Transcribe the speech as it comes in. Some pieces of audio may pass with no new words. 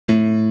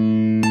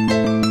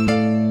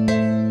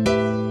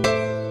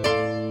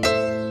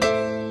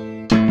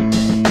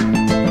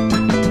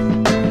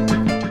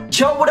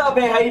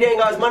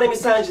my name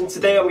is Sanj and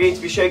today I'm going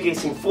to be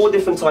showcasing 4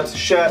 different types of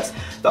shirts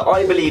that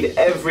I believe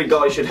every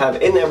guy should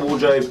have in their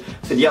wardrobe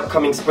for the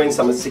upcoming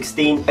Spring/Summer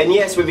 16. And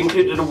yes, we've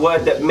included a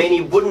word that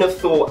many wouldn't have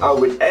thought I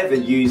would ever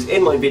use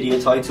in my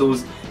video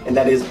titles, and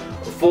that is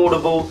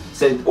affordable.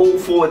 So all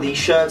 4 of these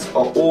shirts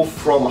are all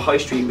from high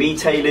street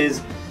retailers,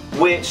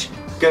 which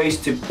goes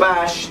to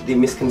bash the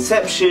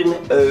misconception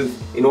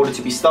of, in order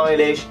to be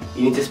stylish,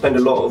 you need to spend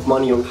a lot of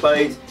money on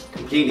clothes.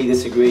 Completely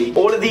disagree.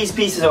 All of these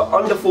pieces are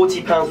under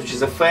 £40, which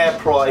is a fair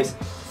price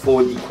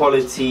for the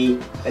quality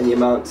and the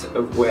amount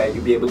of wear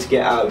you'll be able to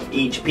get out of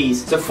each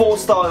piece. So 4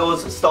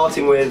 styles,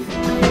 starting with...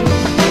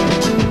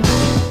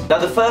 Now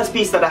the first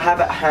piece that I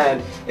have at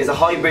hand is a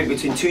hybrid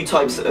between 2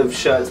 types of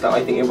shirts that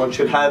I think everyone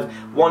should have.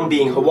 One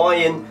being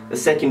Hawaiian, the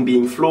second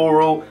being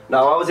floral.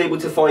 Now I was able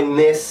to find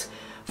this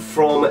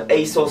from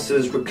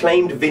ASOS's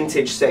reclaimed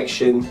vintage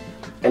section,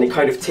 and it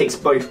kind of ticks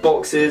both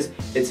boxes.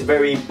 It's a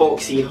very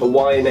boxy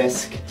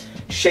Hawaiian-esque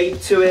shape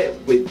to it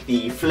with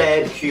the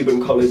flared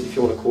Cuban collars, if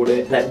you want to call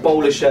it, and that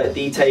bowler shirt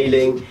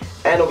detailing,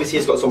 and obviously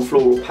it's got some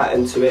floral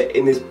pattern to it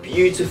in this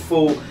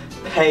beautiful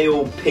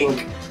pale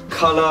pink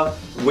colour,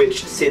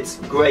 which sits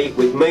great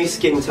with most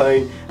skin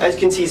tone. As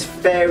you can see, it's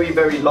very,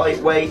 very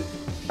lightweight,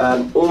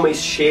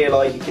 almost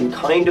sheer-like. You can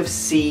kind of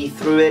see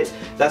through it.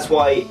 That's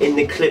why in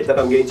the clip that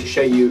I'm going to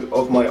show you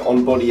of my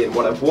on body and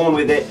what I've worn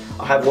with it,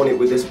 I have worn it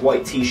with this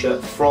white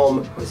t-shirt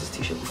from, where's this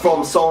t-shirt?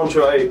 From Saint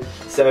Laurent.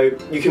 So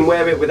you can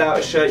wear it without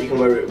a shirt, you can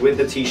wear it with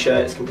the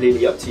t-shirt, it's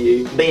completely up to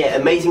you. But yeah,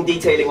 amazing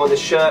detailing on the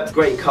shirt,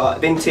 great cut,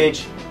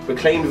 vintage,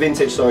 reclaimed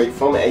vintage, sorry,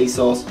 from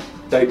ASOS,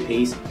 dope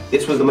piece.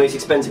 This was the most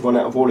expensive one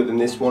out of all of them.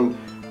 This one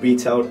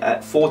retailed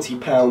at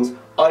 £40.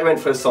 I went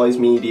for a size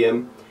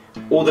medium.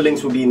 All the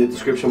links will be in the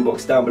description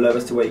box down below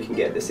as to where you can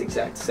get this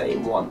exact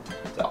same one.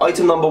 So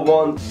item number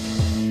 1.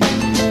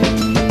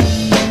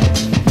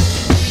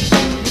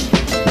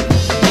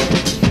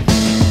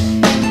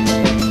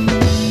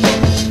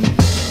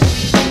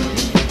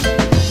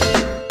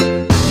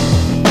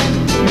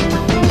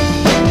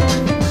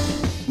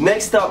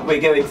 Next up,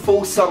 we're going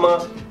full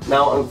summer.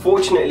 Now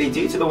unfortunately,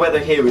 due to the weather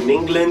here in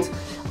England,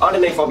 I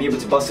don't know if I'll be able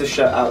to bust this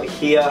shirt out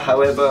here.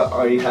 However,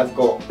 I have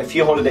got a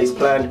few holidays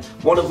planned,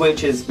 one of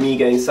which is me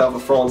going south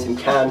of France in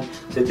Cannes,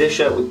 so this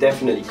shirt would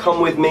definitely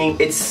come with me.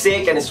 It's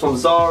sick and it's from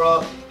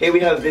Zara. Here we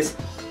have this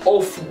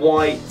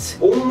off-white,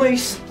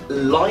 almost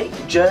light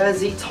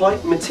jersey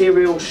type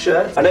material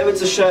shirt. I know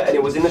it's a shirt and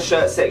it was in the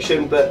shirt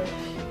section, but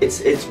it's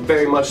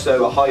very much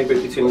so a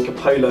hybrid between like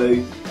a polo,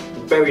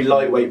 very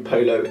lightweight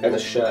polo, and a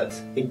shirt.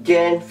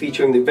 Again,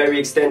 featuring the very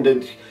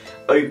extended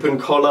open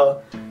collar.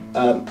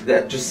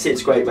 That just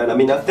sits great, man. I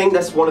mean, I think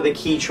that's one of the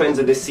key trends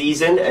of this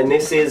season, and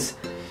this is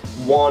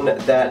one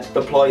that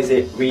applies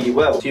it really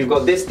well. So you've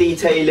got this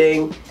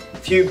detailing,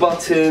 few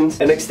buttons,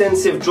 an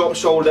extensive drop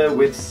shoulder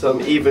with some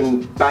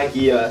even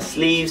baggier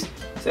sleeves.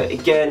 So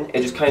again,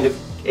 it just kind of,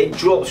 it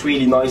drops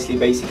really nicely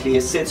basically.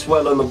 It sits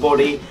well on the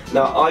body.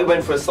 Now I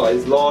went for a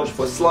size large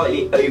for a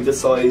slightly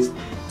oversized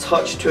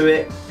touch to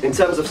it. In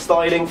terms of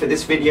styling for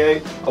this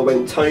video, I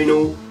went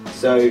tonal.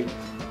 So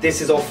this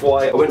is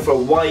off-white. I went for a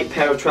white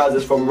pair of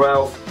trousers from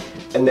Ralph,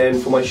 and then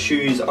for my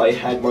shoes I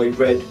had my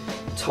red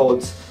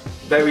Tod's.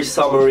 Very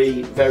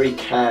summery, very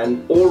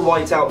Cannes. All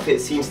white outfit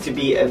seems to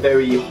be a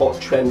very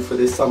hot trend for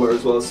this summer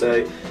as well,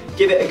 so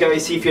give it a go,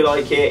 see if you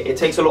like it. It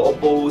takes a lot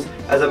of balls.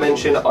 As I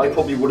mentioned, I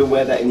probably wouldn't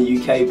wear that in the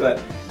UK, but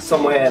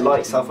somewhere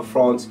like south of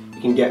France,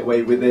 you can get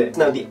away with it.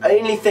 Now the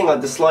only thing I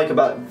dislike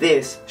about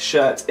this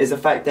shirt is the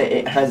fact that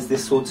it has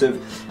this sort of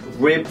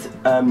ribbed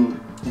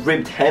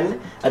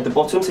hem at the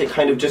bottom, so it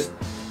kind of just,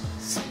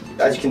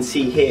 as you can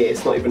see here,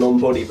 it's not even on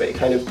body, but it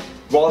kind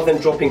of, rather than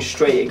dropping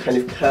straight, it kind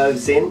of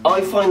curves in.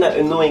 I find that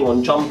annoying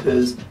on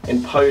jumpers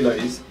and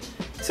polos.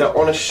 So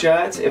on a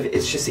shirt,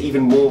 it's just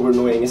even more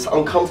annoying. It's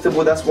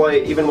uncomfortable. That's why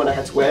even when I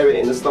had to wear it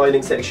in the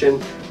styling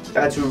section,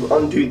 I had to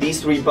undo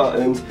these 3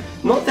 buttons.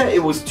 Not that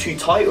it was too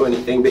tight or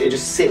anything, but it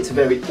just sits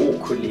very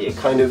awkwardly. It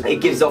kind of, it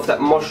gives off that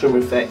mushroom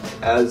effect,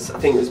 as I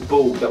think it's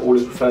Bull that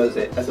always refers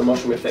it as a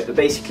mushroom effect. But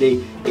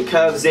basically, it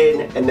curves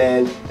in and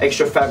then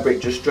extra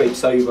fabric just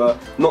drapes over.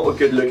 Not a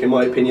good look in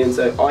my opinion,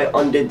 so I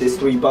undid these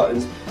 3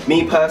 buttons.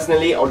 Me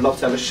personally, I would love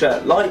to have a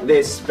shirt like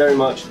this very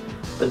much,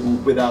 but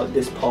without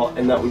this part,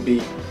 and that would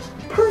be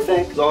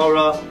perfect.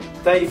 Zara,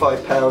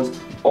 £35,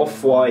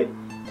 off-white,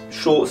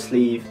 short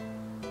sleeve,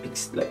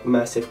 like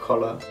massive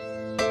collar.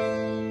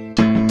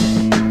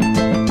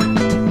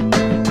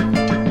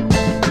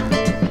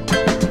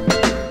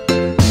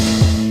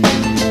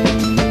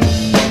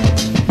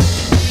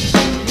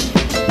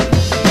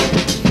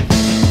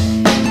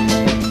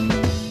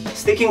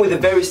 Sticking with a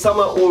very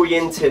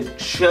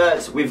summer-oriented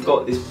shirt, we've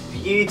got this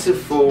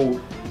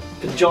beautiful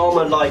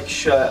pajama-like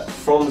shirt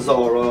from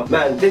Zara.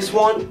 Man, this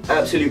one,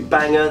 absolute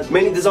banger.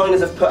 Many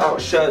designers have put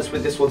out shirts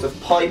with this sort of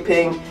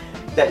piping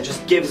that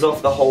just gives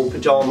off the whole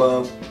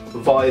pajama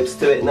vibes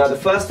to it. Now the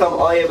first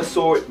time I ever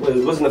saw it, well,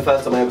 it wasn't the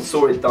first time I ever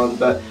saw it done,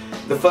 but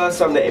the first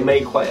time that it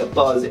made quite a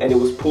buzz and it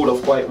was pulled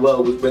off quite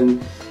well was when,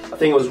 I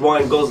think it was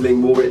Ryan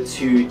Gosling wore it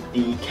to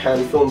the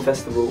Cannes Film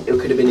Festival. It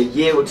could have been a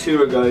year or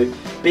two ago.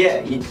 But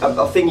yeah,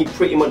 I think he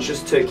pretty much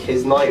just took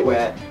his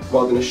nightwear,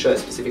 rather than a shirt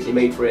specifically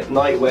made for it,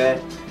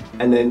 nightwear,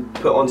 and then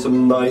put on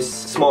some nice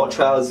smart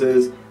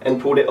trousers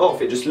and pulled it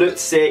off. It just looked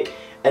sick,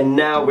 and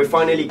now we're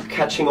finally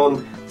catching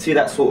on to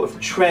that sort of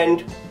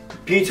trend.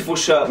 Beautiful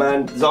shirt,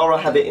 man. Zara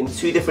have it in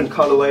 2 different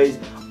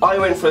colorways. I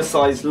went for a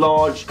size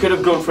large, could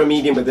have gone for a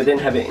medium, but they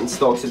didn't have it in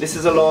stock. So this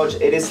is a large,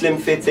 it is slim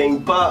fitting,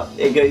 but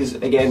it goes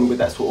again with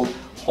that sort of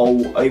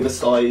whole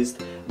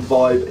oversized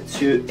vibe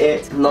to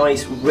it.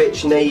 Nice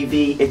rich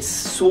navy. It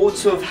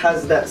sort of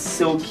has that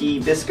silky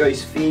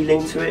viscose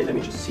feeling to it. Let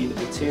me just see the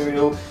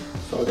material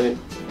so I don't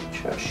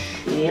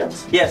trash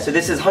it. Yeah, so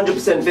this is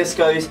 100%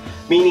 viscose,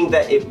 meaning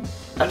that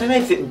I don't know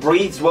if it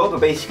breathes well, but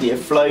basically it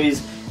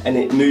flows and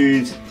it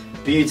moves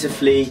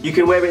beautifully. You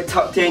can wear it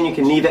tucked in, you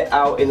can leave it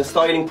out. In the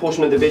styling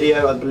portion of the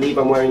video, I believe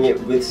I'm wearing it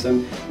with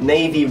some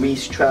navy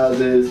Reese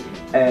trousers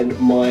and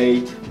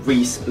my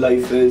Reese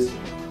loafers.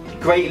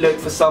 Great look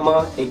for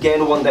summer.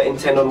 Again, one that I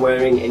intend on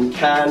wearing in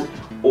Cannes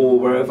or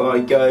wherever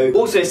I go.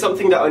 Also,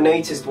 something that I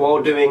noticed while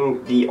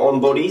doing the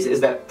on bodies is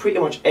that pretty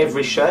much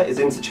every shirt is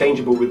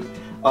interchangeable with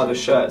other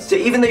shirts. So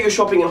even though you're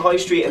shopping in high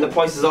street and the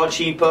prices are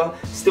cheaper,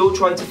 still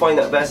try to find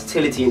that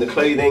versatility in the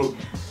clothing.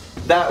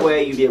 That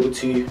way you'll be able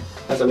to,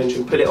 as I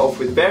mentioned, pull it off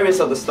with various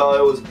other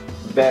styles,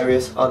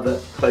 various other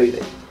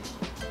clothing.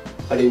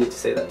 I didn't need to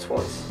say that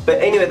twice.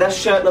 But anyway, that's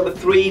shirt number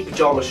 3,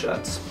 pyjama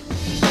shirts.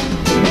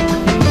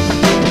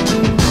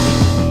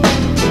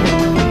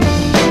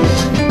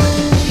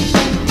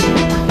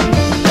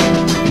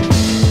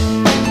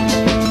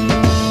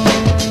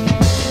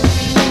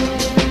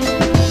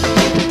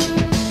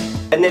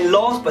 And then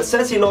last but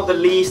certainly not the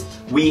least,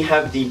 we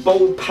have the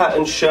bold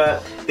pattern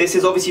shirt. This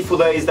is obviously for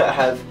those that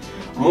have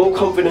more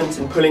confidence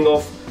in pulling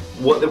off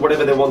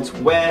whatever they want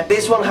to wear.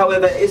 This one,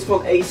 however, is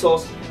from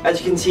ASOS. As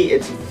you can see,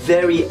 it's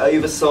very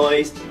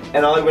oversized,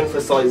 and I went for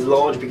a size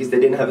large because they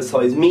didn't have a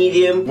size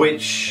medium,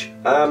 which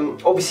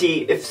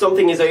obviously if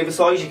something is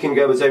oversized, you can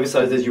go as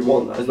oversized as you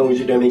want, as long as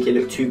you don't make it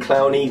look too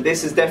clowny.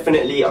 This is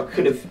definitely, I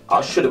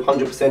should have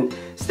 100%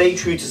 stayed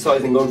true to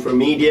size and gone for a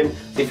medium.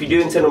 So if you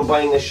do intend on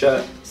buying this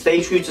shirt,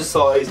 stay true to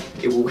size.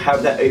 It will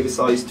have that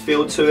oversized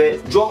feel to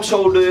it. Drop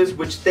shoulders,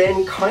 which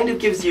then kind of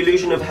gives the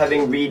illusion of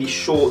having really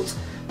short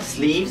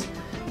sleeves.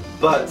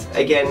 But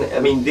again, I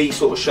mean, these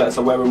sort of shirts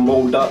I wear them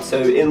rolled up. So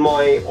in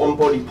my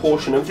on-body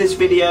portion of this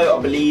video,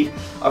 I believe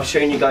I've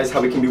shown you guys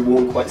how it can be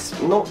worn quite,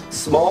 not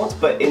smart,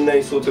 but in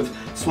those sort of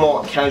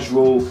smart,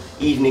 casual,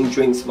 evening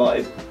drinks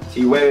vibe. So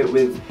you wear it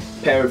with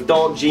a pair of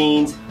dark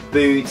jeans,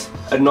 boots,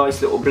 a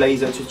nice little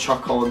blazer to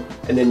chuck on,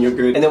 and then you're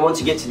good. And then once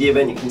you get to the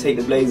event, you can take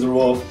the blazer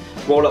off,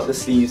 roll up the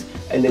sleeves,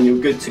 and then you're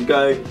good to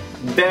go.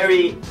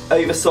 Very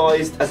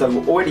oversized, as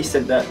I've already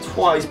said that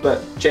twice,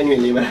 but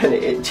genuinely, man,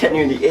 it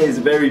genuinely is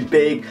very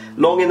big,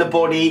 long in the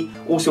body,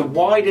 also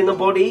wide in the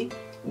body,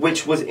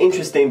 which was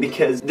interesting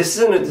because this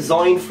isn't a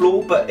design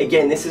flaw, but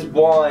again, this is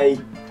why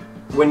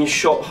when you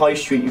shop high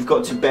street, you've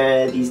got to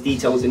bear these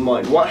details in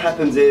mind. What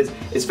happens is,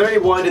 it's very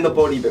wide in the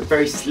body, but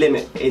very slim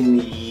in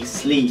the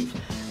sleeve,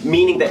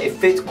 meaning that it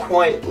fits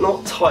quite,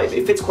 not tight, but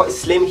it fits quite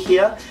slim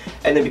here.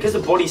 And then because the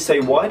body's so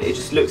wide, it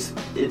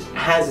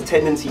has a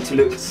tendency to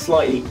look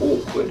slightly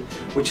awkward,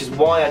 which is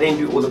why I didn't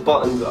do all the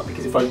buttons up,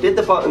 because if I did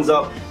the buttons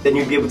up, then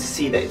you'd be able to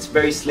see that it's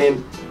very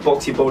slim,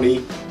 boxy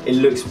body, it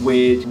looks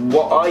weird.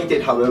 What I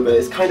did, however,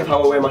 is kind of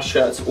how I wear my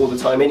shirts all the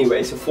time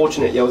anyway, so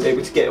fortunately I was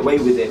able to get away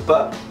with it.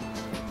 But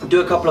do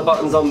a couple of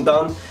buttons, I'm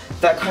done.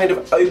 That kind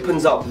of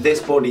opens up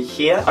this body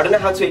here. I don't know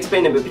how to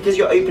explain it, but because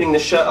you're opening the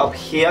shirt up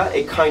here,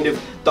 it kind of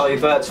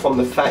diverts from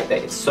the fact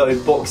that it's so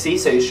boxy,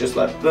 so it's just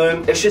like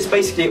boom. It's just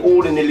basically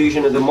all an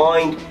illusion of the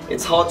mind.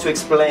 It's hard to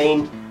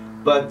explain,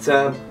 but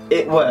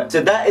it works. So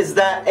that is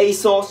that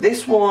ASOS.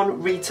 This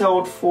one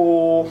retailed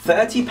for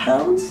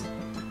 £30?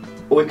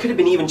 Or it could have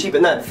been even cheaper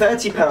than that.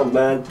 £30,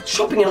 man.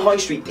 Shopping in high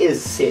street is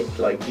sick.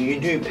 Like, you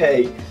do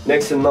pay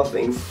next to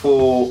nothing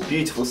for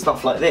beautiful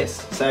stuff like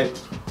this. So,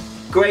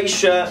 great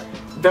shirt.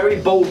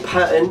 Very bold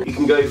pattern. You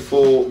can go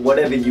for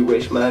whatever you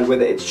wish, man,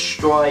 whether it's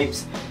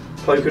stripes,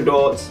 polka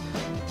dots,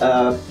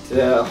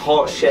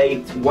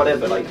 heart-shaped,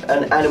 whatever, like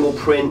an animal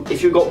print.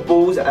 If you've got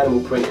balls,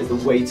 animal print is the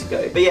way to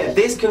go. But yeah,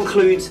 this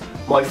concludes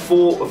my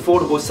 4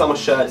 affordable summer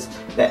shirts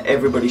that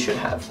everybody should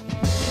have.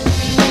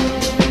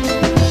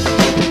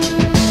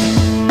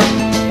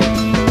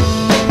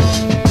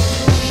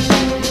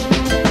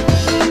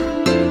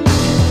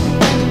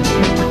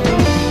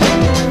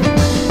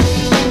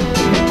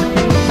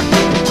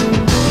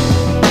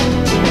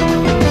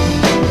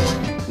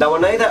 Now I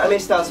know that I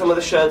missed out some of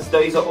the shirts.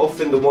 Those are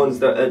often the ones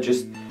that are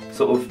just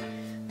sort of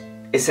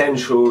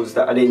essentials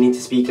that I didn't need to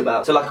speak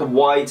about. So like a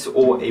white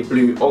or a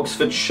blue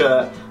Oxford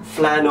shirt,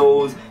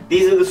 flannels.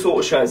 These are the sort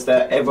of shirts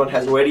that everyone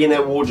has already in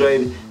their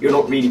wardrobe. You're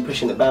not really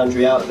pushing the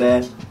boundary out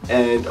there,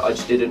 and I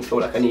just didn't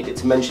feel like I needed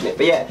to mention it.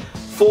 But yeah,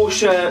 4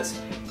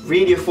 shirts.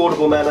 Really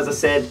affordable, man. As I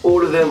said,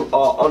 all of them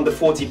are under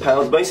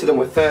 £40. Most of them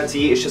were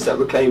 30. It's just that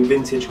Reclaim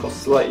Vintage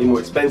costs slightly more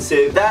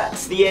expensive.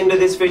 That's the end of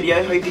this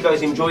video. Hope you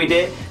guys enjoyed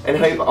it, and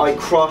hope I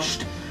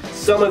crushed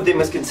some of the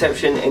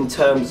misconception in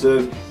terms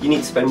of you need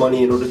to spend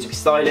money in order to be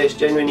stylish.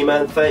 Genuinely,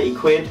 man, 30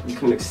 quid, you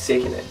can look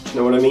sick in it. Do you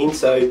know what I mean?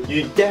 So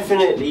you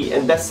definitely,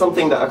 and that's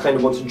something that I kind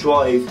of want to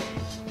drive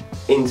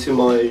into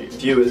my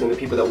viewers and the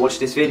people that watch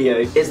this video,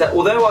 is that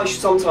although I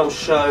sometimes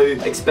show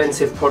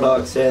expensive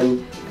products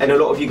and a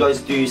lot of you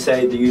guys do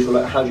say the usual,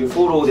 like, how do you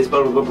afford all this,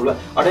 blah blah blah blah,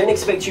 I don't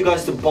expect you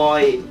guys to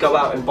go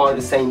out and buy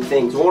the same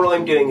things. All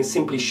I'm doing is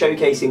simply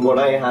showcasing what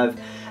I have,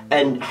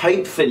 and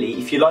hopefully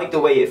if you like the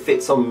way it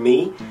fits on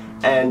me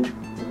and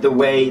the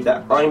way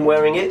that I'm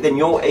wearing it, then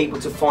you're able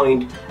to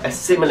find a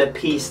similar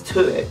piece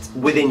to it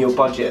within your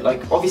budget.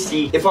 Like,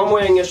 obviously, if I'm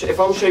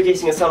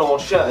showcasing a Saint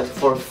Laurent shirt,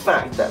 for a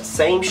fact that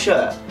same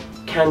shirt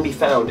can be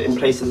found in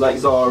places like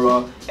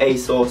Zara,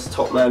 ASOS,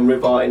 Topman,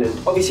 Hawaiian, and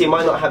obviously it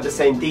might not have the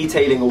same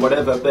detailing or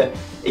whatever, but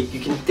you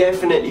can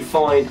definitely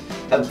find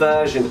a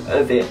version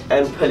of it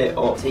and pull it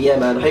off. So yeah,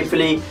 man,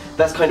 hopefully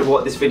that's kind of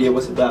what this video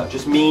was about.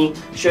 Just me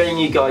showing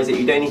you guys that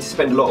you don't need to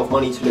spend a lot of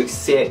money to look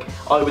sick.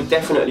 I would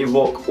definitely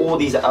rock all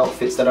these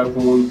outfits that I've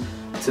worn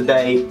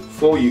today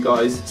for you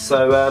guys.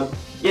 So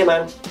yeah,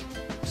 man,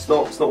 it's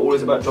not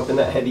always about dropping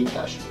that heavy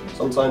cash.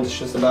 Sometimes it's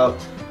just about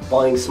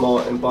buying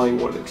smart and buying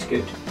what looks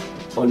good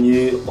on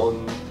you,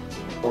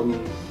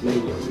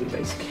 mainly on me,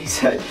 basically.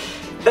 So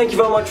thank you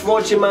very much for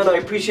watching, man. I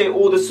appreciate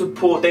all the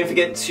support. Don't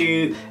forget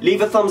to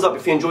leave a thumbs up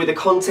if you enjoy the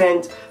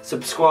content,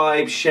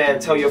 subscribe, share,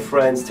 tell your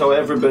friends, tell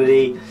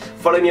everybody.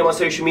 Follow me on my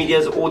social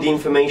medias. All the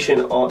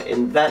information are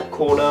in that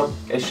corner.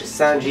 It's just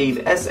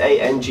Sangiev,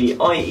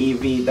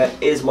 S-A-N-G-I-E-V.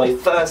 That is my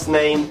first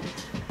name.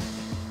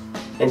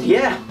 And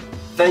yeah,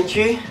 thank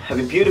you. Have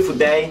a beautiful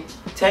day.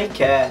 Take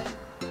care.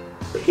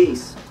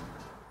 Peace.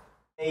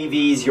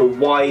 Navies, your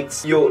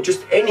whites, your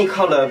just any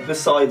colour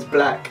besides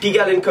black.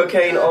 P-Gallon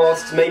Cocaine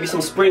asked, maybe some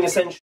spring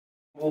essentials.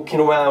 Walking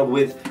around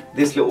with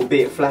this little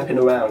bit flapping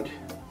around.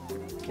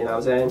 You know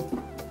what I'm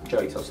saying?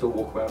 Jokes, I'll still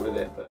walk around with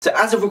it. But. So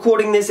as of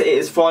recording this, it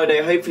is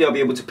Friday. Hopefully I'll be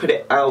able to put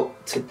it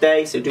out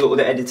today. So do all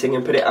the editing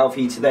and put it out for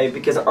you today,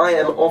 because I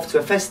am off to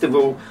a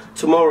festival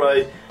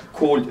tomorrow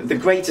called The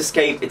Great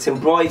Escape. It's in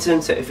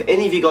Brighton. So if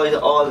any of you guys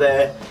are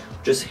there,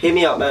 just hit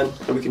me up, man,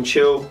 and we can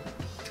chill.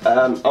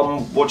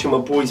 I'm watching my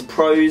boys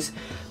pros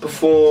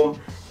perform,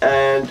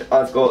 and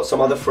I've got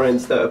some other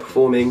friends that are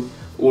performing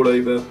all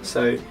over,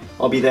 so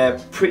I'll be there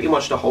pretty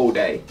much the whole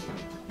day.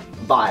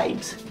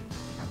 Vibes.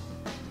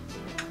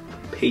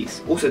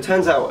 Peace. Also,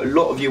 turns out a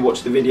lot of you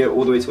watched the video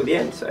all the way till the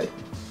end, so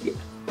yeah.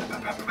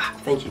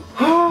 Thank you.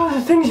 Ah,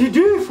 the things you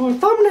do for a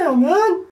thumbnail, man!